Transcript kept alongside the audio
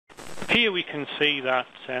Here we can see that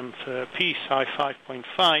for PSI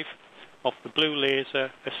 5.5 of the blue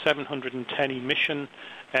laser, a 710 emission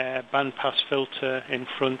bandpass filter in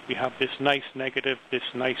front, we have this nice negative, this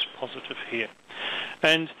nice positive here.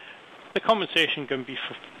 And the compensation can be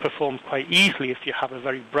performed quite easily if you have a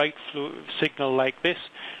very bright signal like this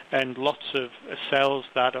and lots of cells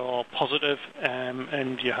that are positive,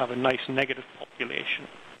 and you have a nice negative population.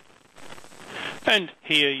 And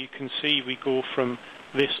here you can see we go from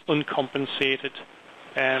this uncompensated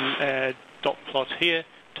dot plot here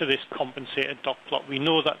to this compensated dot plot. We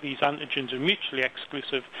know that these antigens are mutually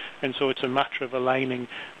exclusive, and so it's a matter of aligning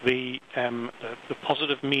the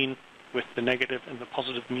positive mean with the negative and the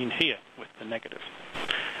positive mean here with the negative.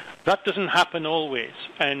 That doesn't happen always,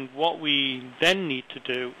 and what we then need to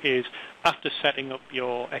do is, after setting up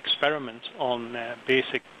your experiment on on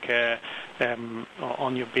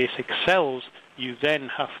your basic cells, you then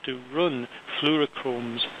have to run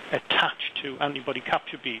fluorochromes attached to antibody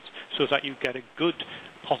capture beads so that you get a good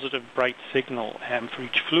positive bright signal for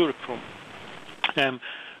each fluorochrome.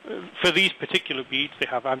 For these particular beads, they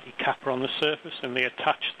have anti-kappa on the surface, and they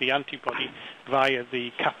attach the antibody via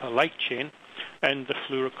the kappa light chain, and the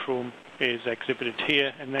fluorochrome is exhibited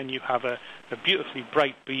here, and then you have a beautifully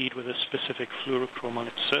bright bead with a specific fluorochrome on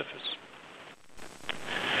its surface.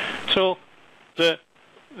 So the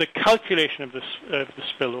calculation of the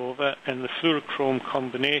spillover and the fluorochrome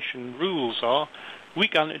combination rules are: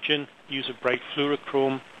 weak antigen, use a bright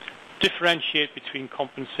fluorochrome; differentiate between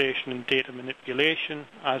compensation and data manipulation,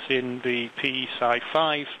 as in the PSI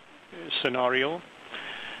 5 scenario.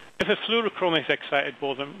 If a fluorochrome is excited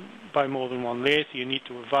by more than one laser, you need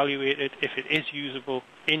to evaluate it if it is usable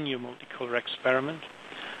in your multicolor experiment.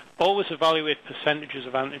 Always evaluate percentages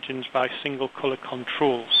of antigens by single color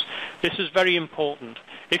controls. This is very important.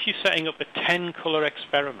 If you're setting up a 10-color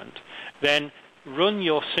experiment, then run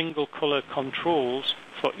your single color controls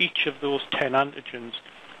for each of those 10 antigens.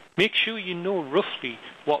 Make sure you know roughly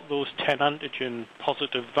what those 10 antigen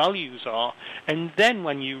positive values are, and then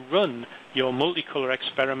when you run your multicolor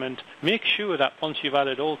experiment, make sure that once you've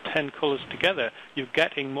added all 10 colors together, you're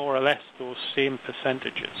getting more or less those same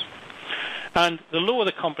percentages. And the lower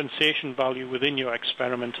the compensation value within your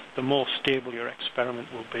experiment, the more stable your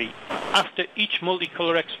experiment will be. After each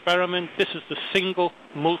multicolor experiment, this is the single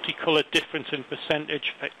multicolor difference in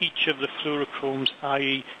percentage for each of the fluorochromes,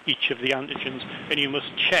 i.e. each of the antigens, and you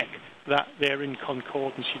must check that they're in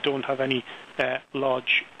concordance. You don't have any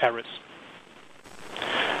large errors.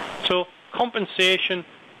 So compensation,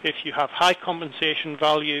 if you have high compensation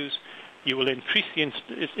values, you will increase the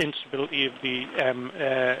instability of the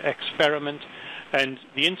experiment, and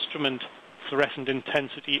the instrument fluorescent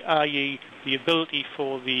intensity, i.e. the ability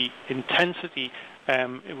for the intensity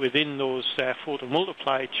within those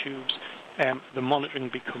photomultiplier tubes, the monitoring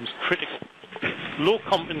becomes critical. Low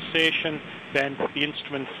compensation, then the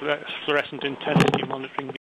instrument fluorescent intensity monitoring